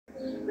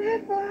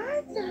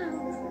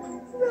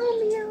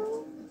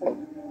Romeo.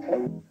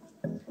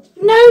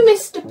 No,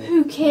 Mr.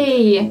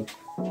 Pookie.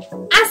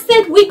 I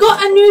said we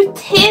got a new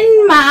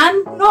Tin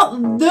Man,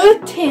 not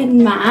the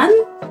Tin Man.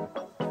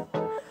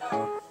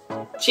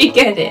 Do you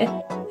get it?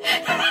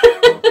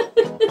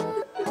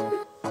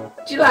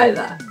 Do you like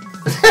that?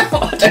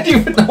 I don't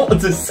even know what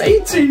to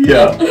say to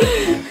you.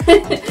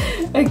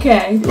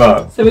 Okay.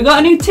 Right. So we got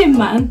a new Tin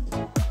Man.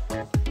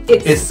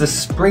 It's the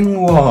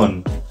spring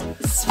one.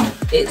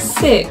 It's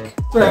sick,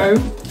 bro.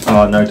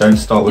 Oh no, don't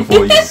start with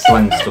all your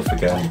slang stuff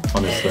again,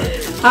 honestly.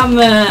 I'm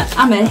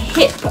a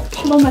hip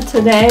plumber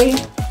today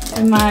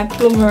in my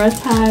plumber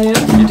attire.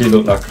 You do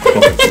look like a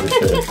plumber to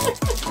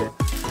the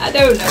I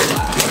don't know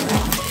why.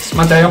 It's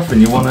my day off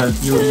and you wanna open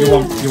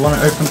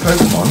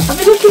Pokemon? I've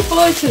been looking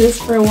forward to this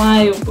for a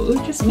while, but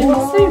we've just been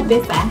so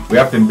busy. We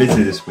have been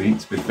busy this week,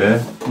 to be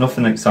fair.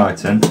 Nothing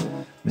exciting.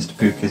 Mr.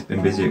 Pookie's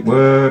been busy at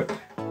work.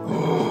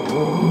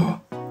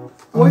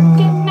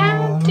 Working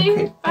now,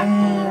 too.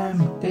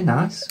 They're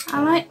nice.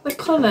 I like the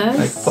colours.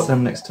 Like, put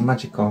them next to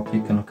Magikarp,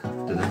 you can look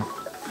after them.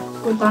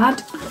 Good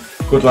lad.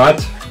 Good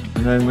lad.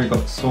 And then we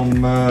got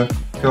some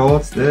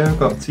cards there. We've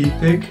got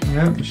T-Pig,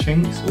 yeah,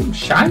 Shinx. Oh,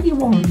 shiny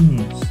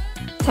ones.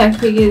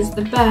 T-Pig is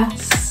the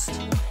best.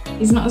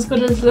 He's not as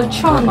good as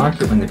Lechonk. I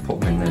like it when they put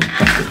them in those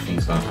plastic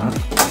things like that.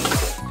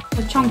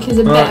 Lechonk is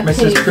a Right,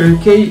 better Mrs. pig.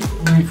 Pookie,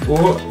 we've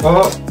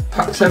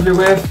packs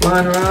everywhere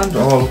flying around.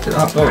 Oh, look at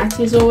that, look. Right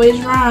is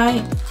always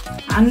right.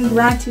 And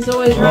right is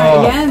always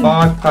right again.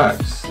 5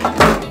 packs.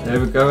 There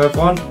we go,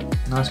 everyone.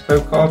 Nice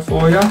code card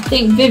for you. I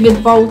think Vivid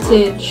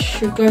Voltage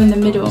should go in the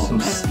middle. Some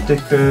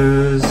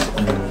stickers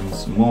and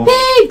some more.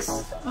 Pigs!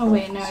 Oh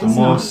wait, no, some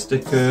more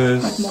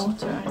stickers. Like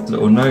mortar.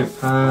 Little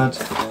notepad.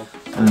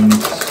 And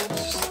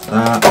just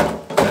that.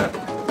 Yeah.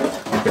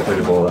 I'll get rid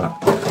of all that.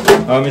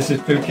 Oh, Mrs.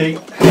 Pookie.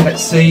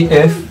 Let's see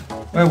if.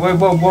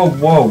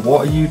 Whoa.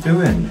 What are you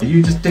doing? Are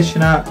you just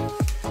dishing out?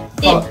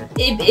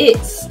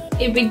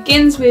 It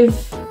begins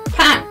with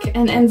pack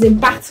and ends in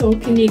battle.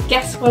 Can you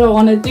guess what I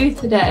want to do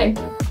today?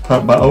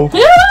 Pack battle.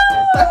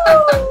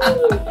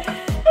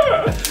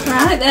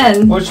 Right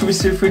then. Well, should we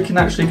see if we can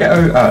actually get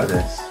out of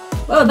this?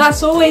 Well,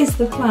 that's always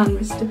the plan,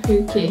 Mr.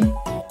 Pookie.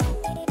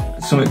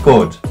 Something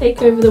good.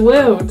 Take over the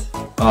world.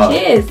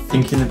 Cheers.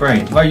 Think in the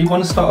brain. Well, you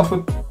want to start off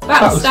with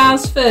Battle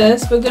styles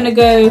first. We're going to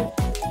go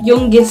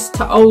youngest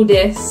to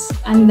oldest,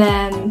 and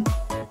then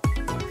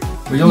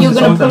you're going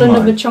to pull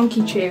another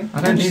Chonky Chew.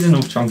 I don't need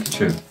another Chonky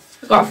Chew.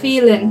 I've got a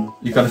feeling.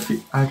 You got a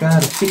feel? I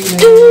got a feeling.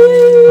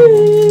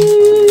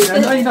 I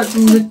know you're not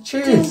doing the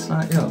cheers.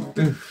 Right, yeah,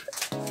 oof.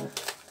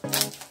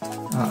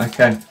 Right,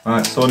 okay,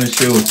 right, Sword and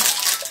Shield.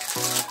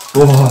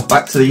 Whoa,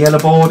 back to the yellow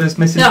borders,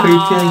 Mrs.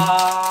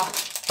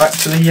 Pookie. Back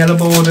to the yellow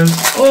borders.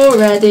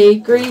 Already,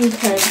 green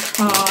code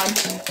card.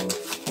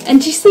 And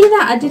do you see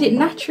that? I did it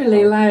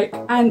naturally, like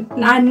I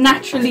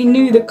naturally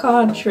knew the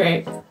card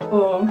trick,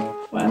 or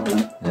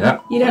whatever. Yeah.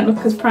 You don't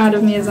look as proud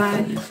of me as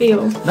I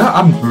feel. No,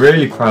 I'm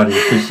really proud of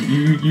you because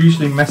you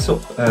usually mess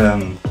up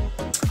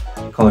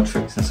card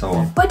tricks and so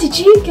on. What did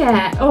you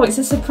get? Oh, it's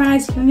a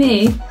surprise for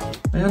me.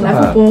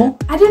 Yeah, ball.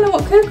 I don't know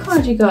what code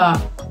card you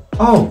got.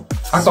 Oh,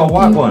 I got a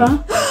white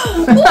one.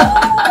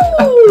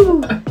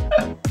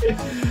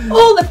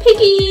 All the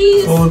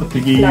piggies. All the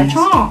piggies.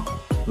 Lechonk.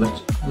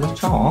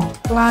 Lechonk.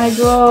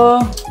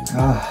 Gligar.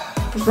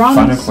 Bronzor.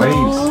 Fan of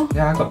Waves.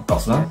 Yeah, I got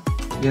that.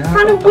 Yeah.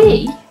 Fan of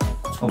Wii.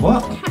 A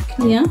what?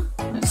 Cacnea.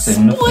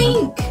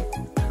 Spoink.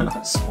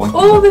 Spoink.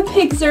 All the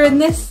pigs are in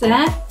this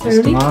set.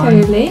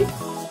 Roly-poly.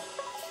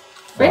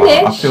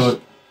 British. I feel.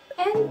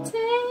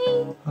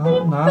 Entei.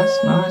 Oh, nice.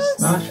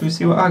 Should we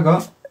see what I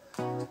got?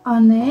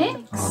 Onyx.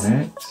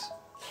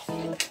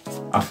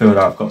 I feel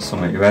that I've got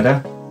something. You ready?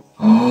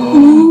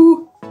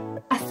 Ooh.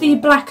 I see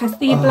black. I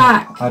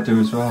do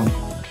as well.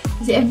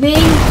 Is it a V?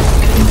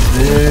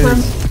 It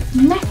is.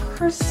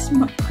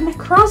 Necrozma.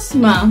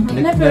 I've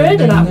never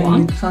heard of that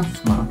one.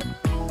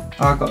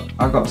 I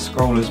got a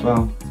scroll as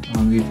well.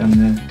 I'll leave them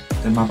there.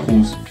 They're my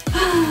pulls.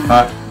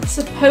 I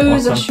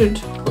suppose I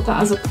should put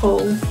that as a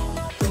pull.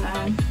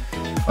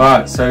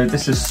 Alright, so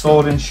this is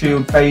Sword and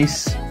Shield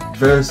base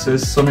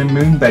versus Sun and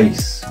Moon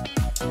base.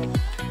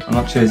 I'm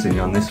not cheersing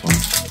you on this one.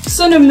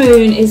 Sun and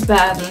Moon is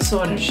better than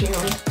Sword and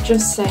Shield.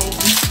 Just saying.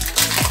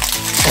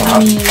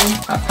 Well,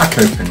 that pack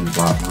opened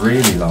like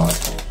really like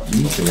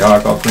easily. Oh, I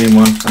got a green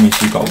one. That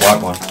means you've got a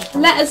white one.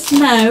 Let us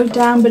know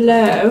down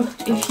below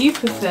if you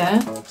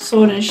prefer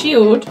Sword and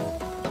Shield.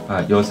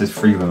 Yours is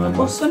free,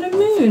 remember? Or Sun and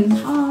Moon.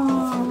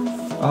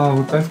 Oh,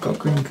 we both got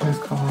green code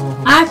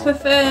cards. I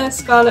prefer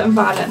Scarlet and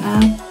Violet now.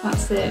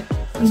 That's it.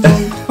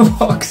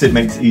 Because it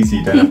makes it easy.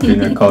 You don't have to do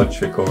no card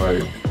trick or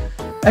rope.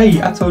 Hey,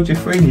 I told you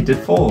 3 and you did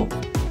 4.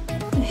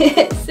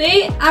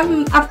 See,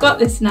 I've got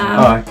this now.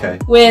 Oh, okay.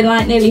 We're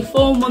like nearly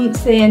 4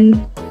 months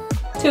in,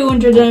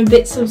 200 and a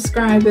bit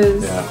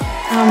subscribers. Yeah.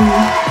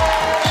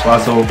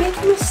 Schlazzle. Big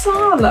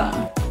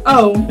Masala.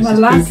 Oh,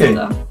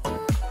 Malazza.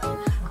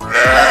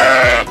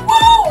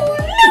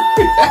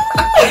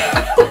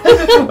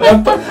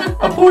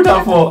 I pulled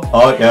out for.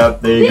 Oh yeah,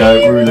 there you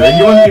go, ruler.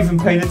 You weren't even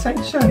paying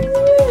attention. I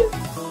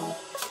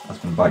was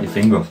going to bite your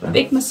finger off then.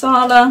 Big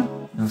Masala,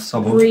 No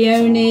sobble.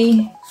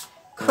 Brioni,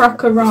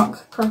 Crocker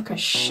Rock, Crocker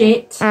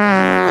shit.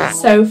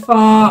 So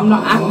far, I'm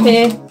not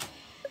happy.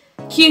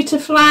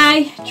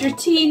 Cutterfly,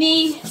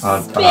 Dratini,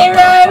 I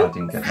Spiro,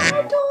 didn't get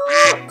that.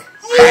 Dog,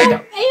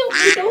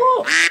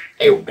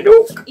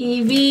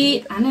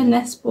 Eevee, and a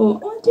Nesport.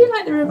 Oh, I do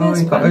like the Oh,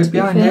 reverse you got one, Oak to be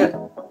behind fair. it?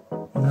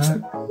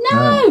 No.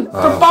 No,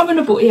 Oh.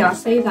 Abominable. Yeah, I'll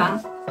say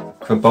that.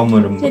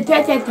 Abominable.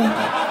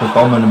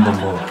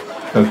 Abominable.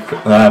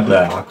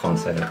 I can't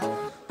say it.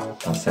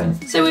 Can't say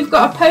it. So we've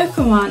got a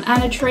Pokemon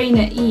and a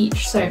trainer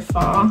each so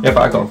far. Yeah,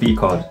 but I got a V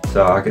card,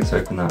 so I get to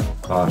open that.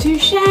 Right.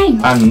 Touche.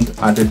 And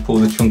I did pull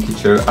the chunky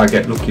chew. I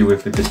get lucky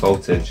with this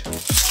voltage.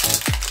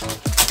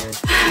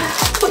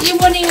 Put your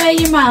money where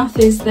your mouth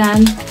is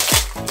then.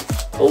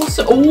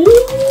 Also, ooh.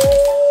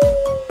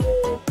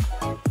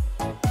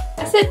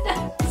 I said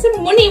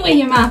money where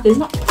your mouth is,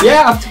 not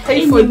Yeah, I have to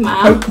pay in for your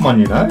mouth. Pokemon,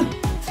 you know.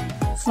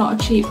 It's not a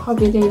cheap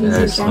hobby, ladies and Yeah,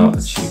 gents. it's not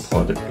a cheap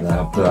hobby.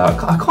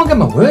 I can't get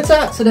my words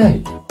out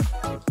today.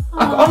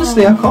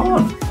 Honestly, I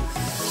can't.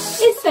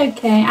 It's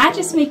okay. I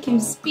just make him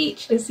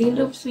speechless. He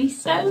loves me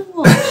so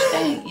much,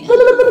 don't you?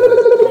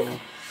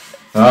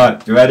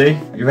 Alright, you ready?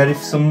 You ready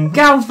for some?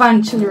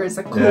 Galvantula is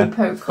a cool Yeah.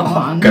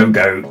 Pokemon.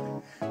 Go.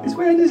 He's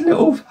wearing his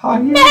little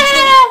high heels.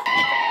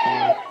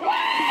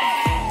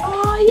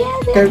 Oh yeah,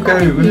 they're Go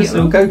quite with his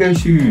cute. little go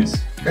shoes.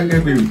 Go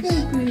boots. Go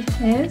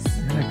Booties.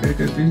 Yeah,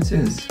 go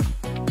booties.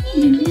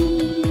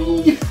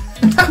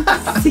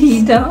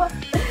 Seedot.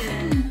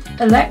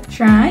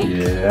 Electrike.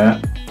 Yeah.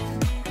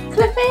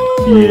 Cliffy.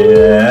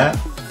 Yeah.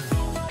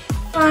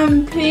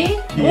 Vampy.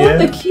 Yeah. All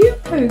the cute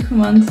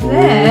Pokemon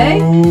today.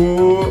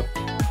 Ooh.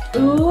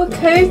 Ooh,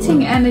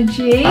 coating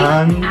energy.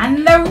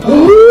 And the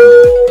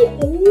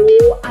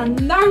and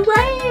the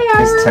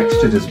rare. it's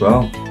textured as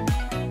well.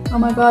 Oh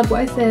my god,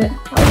 what is it?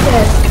 What is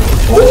it?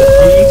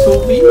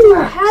 Oh, Ooh,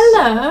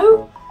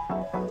 hello.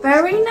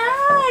 Very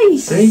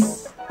nice.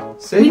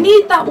 See? We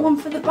need that one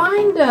for the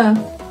binder.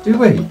 Do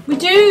we? We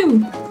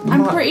do.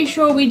 I'm might- pretty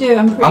sure we do.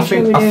 I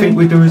think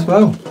we do as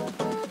well.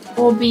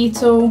 Or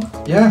beetle.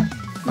 Yeah.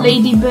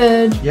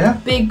 Ladybird. Yeah.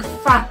 Big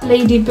fat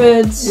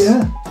ladybirds.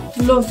 Yeah.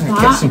 Love Get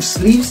that. some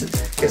sleeves.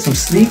 Get some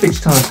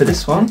sleevage time for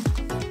this one.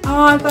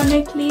 Oh, I've got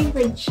no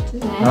cleavage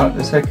today. No,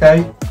 that's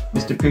okay.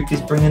 Mr.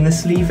 Pookie's bringing the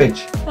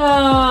sleevage.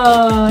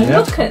 Oh, Yeah.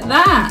 look at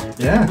that.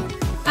 Yeah.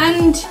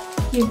 And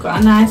you've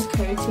got a nice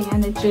coating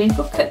energy.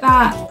 Look at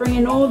that,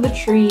 bringing all the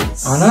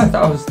treats. I know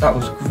that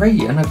was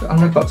great, and I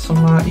got some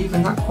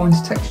even that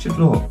coin's textured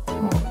look.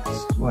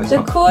 It's The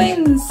not-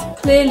 coins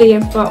clearly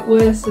have got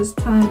worse as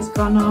time's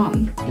gone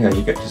on. Yeah,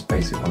 you get just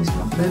basic ones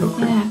now. They look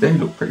Yeah. they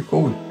look pretty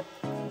cool.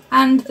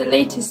 And the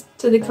latest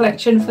to the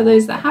collection, for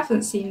those that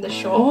haven't seen the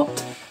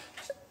short,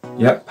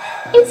 Yep.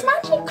 it's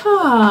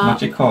Magikarp.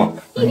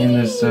 Magikarp bringing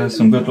us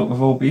some good luck with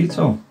all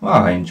Beetle. Well,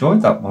 I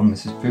enjoyed that one,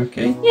 Mrs.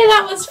 Pookie. Yeah,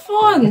 that was I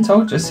fun.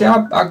 told you. See,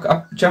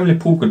 I generally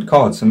pull good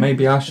cards, so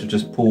maybe I should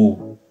just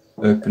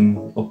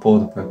open up all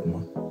the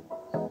Pokemon.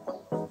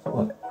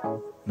 What?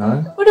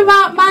 No? What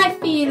about my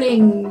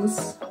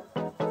feelings?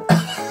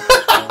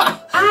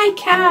 I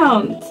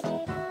count.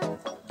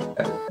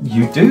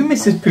 You do,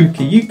 Mrs.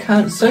 Pookie. You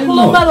count so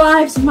Plumber much.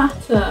 lives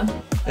matter.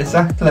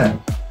 Exactly.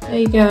 There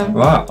you go.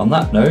 Right, on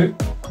that note,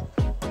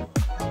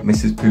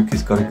 Mrs.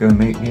 Pookie's got to go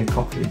make me a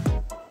coffee.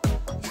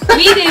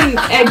 We didn't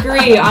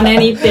agree on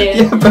anything,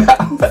 Yeah,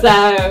 but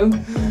so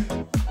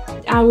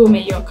I will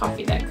make you a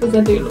coffee then, because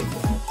I do love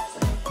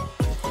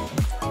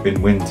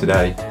win-win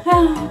today.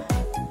 them.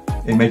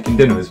 You're making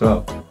dinner as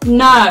well.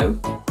 No.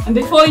 And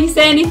before you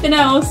say anything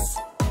else,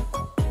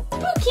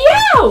 Pookie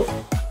out!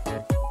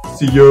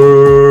 See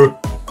ya!